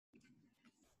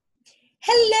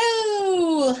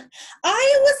Hello!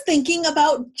 I was thinking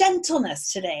about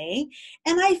gentleness today,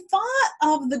 and I thought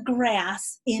of the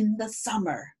grass in the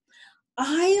summer.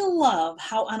 I love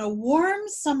how on a warm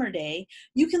summer day,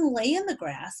 you can lay in the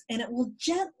grass and it will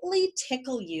gently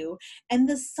tickle you, and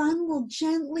the sun will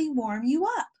gently warm you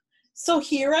up. So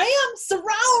here I am,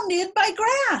 surrounded by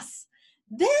grass.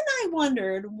 Then I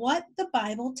wondered what the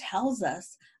Bible tells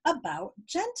us about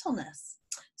gentleness.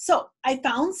 So I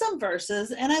found some verses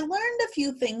and I learned a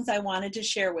few things I wanted to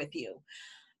share with you.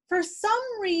 For some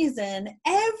reason,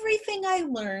 everything I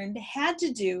learned had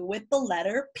to do with the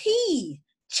letter P.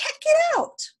 Check it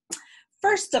out.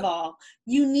 First of all,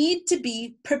 you need to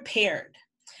be prepared.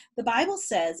 The Bible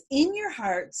says, in your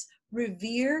hearts,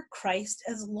 revere Christ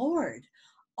as Lord.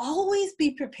 Always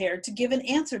be prepared to give an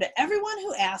answer to everyone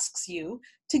who asks you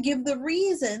to give the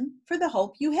reason for the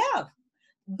hope you have.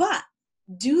 But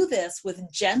do this with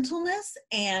gentleness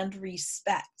and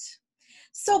respect.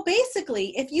 So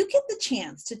basically, if you get the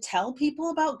chance to tell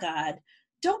people about God,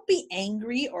 don't be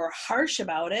angry or harsh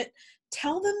about it.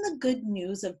 Tell them the good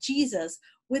news of Jesus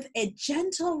with a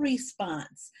gentle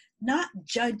response, not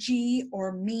judgy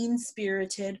or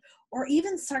mean-spirited or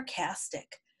even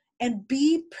sarcastic, and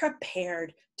be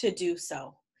prepared to do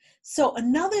so. So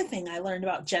another thing I learned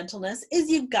about gentleness is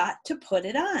you've got to put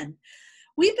it on.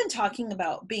 We've been talking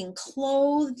about being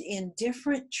clothed in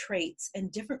different traits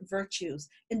and different virtues,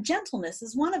 and gentleness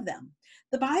is one of them.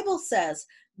 The Bible says,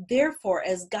 therefore,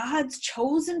 as God's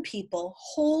chosen people,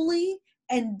 holy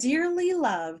and dearly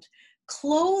loved,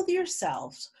 clothe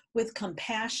yourselves with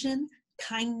compassion,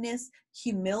 kindness,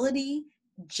 humility,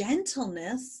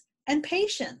 gentleness, and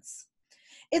patience.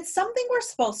 It's something we're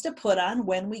supposed to put on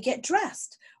when we get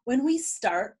dressed, when we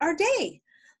start our day.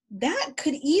 That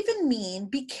could even mean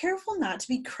be careful not to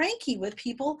be cranky with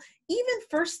people even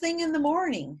first thing in the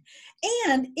morning.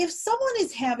 And if someone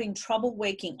is having trouble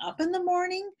waking up in the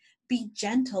morning, be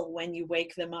gentle when you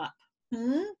wake them up.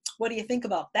 What do you think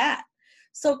about that?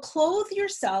 So clothe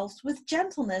yourselves with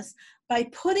gentleness by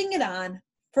putting it on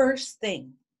first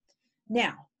thing.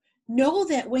 Now, know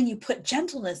that when you put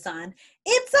gentleness on,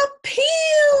 it's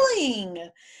appealing.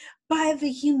 By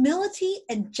the humility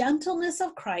and gentleness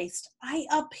of Christ, I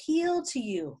appeal to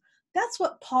you. That's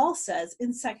what Paul says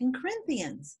in 2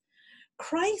 Corinthians.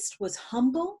 Christ was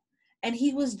humble and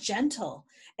he was gentle.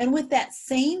 And with that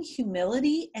same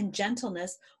humility and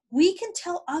gentleness, we can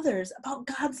tell others about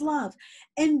God's love,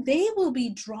 and they will be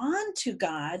drawn to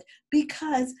God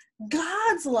because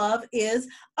God's love is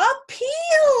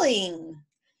appealing.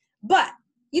 But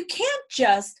you can't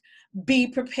just be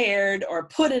prepared or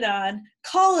put it on,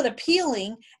 call it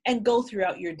appealing, and go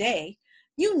throughout your day.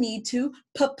 You need to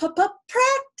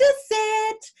practice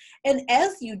it. And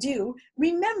as you do,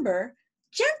 remember,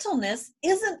 gentleness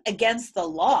isn't against the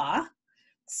law.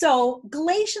 So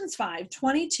Galatians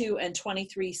 5:22 and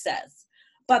 23 says,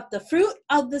 but the fruit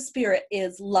of the Spirit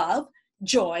is love,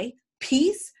 joy,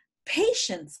 peace,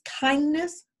 patience,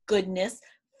 kindness, goodness,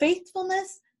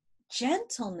 faithfulness,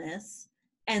 gentleness,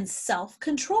 and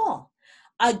self-control.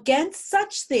 Against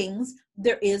such things,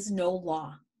 there is no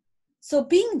law. So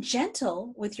being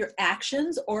gentle with your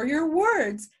actions or your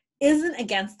words isn't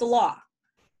against the law,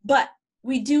 but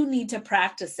we do need to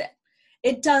practice it.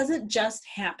 It doesn't just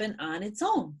happen on its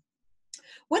own.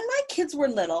 When my kids were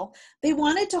little, they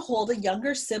wanted to hold a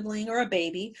younger sibling or a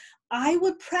baby. I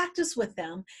would practice with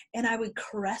them and I would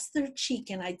caress their cheek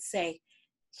and I'd say,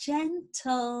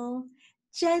 gentle,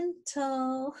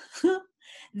 gentle.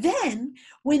 Then,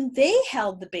 when they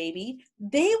held the baby,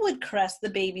 they would caress the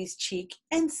baby's cheek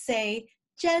and say,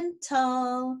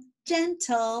 gentle,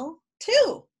 gentle,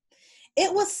 too.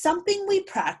 It was something we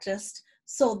practiced,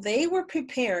 so they were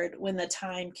prepared when the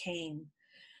time came.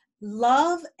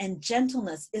 Love and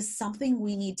gentleness is something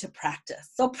we need to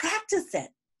practice, so practice it.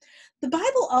 The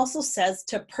Bible also says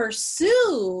to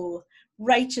pursue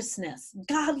righteousness,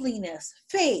 godliness,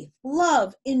 faith,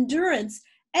 love, endurance,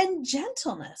 and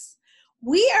gentleness.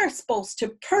 We are supposed to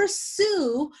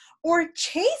pursue or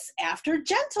chase after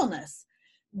gentleness.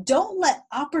 Don't let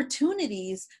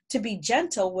opportunities to be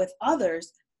gentle with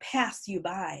others pass you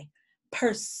by.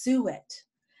 Pursue it.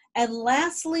 And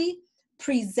lastly,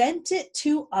 present it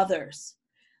to others.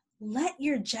 Let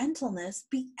your gentleness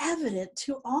be evident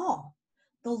to all.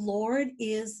 The Lord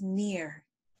is near.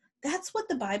 That's what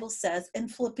the Bible says in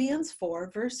Philippians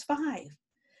 4, verse 5.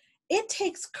 It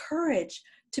takes courage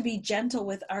to be gentle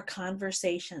with our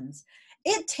conversations.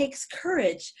 It takes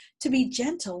courage to be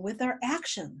gentle with our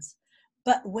actions.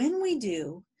 But when we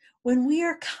do, when we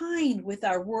are kind with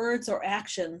our words or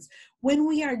actions, when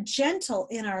we are gentle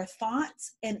in our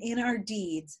thoughts and in our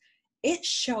deeds, it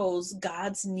shows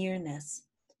God's nearness.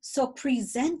 So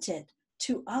present it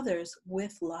to others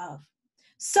with love.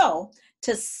 So,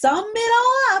 to sum it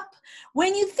all up,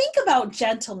 when you think about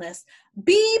gentleness,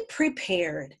 be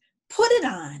prepared. Put it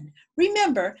on.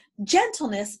 Remember,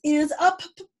 gentleness is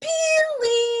appealing.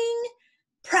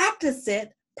 Practice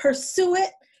it, pursue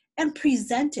it, and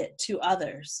present it to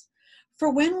others. For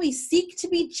when we seek to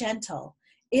be gentle,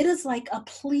 it is like a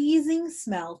pleasing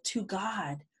smell to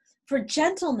God. For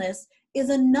gentleness is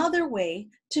another way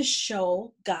to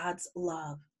show God's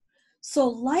love. So,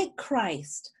 like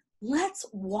Christ, let's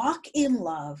walk in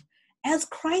love as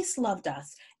Christ loved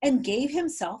us and gave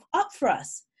himself up for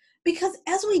us. Because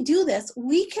as we do this,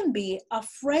 we can be a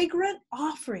fragrant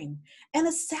offering and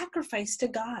a sacrifice to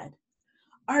God.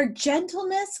 Our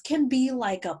gentleness can be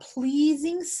like a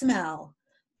pleasing smell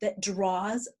that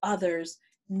draws others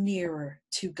nearer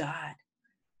to God.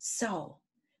 So,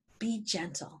 be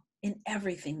gentle in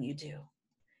everything you do.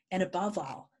 And above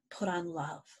all, put on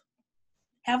love.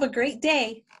 Have a great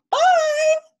day.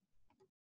 Bye!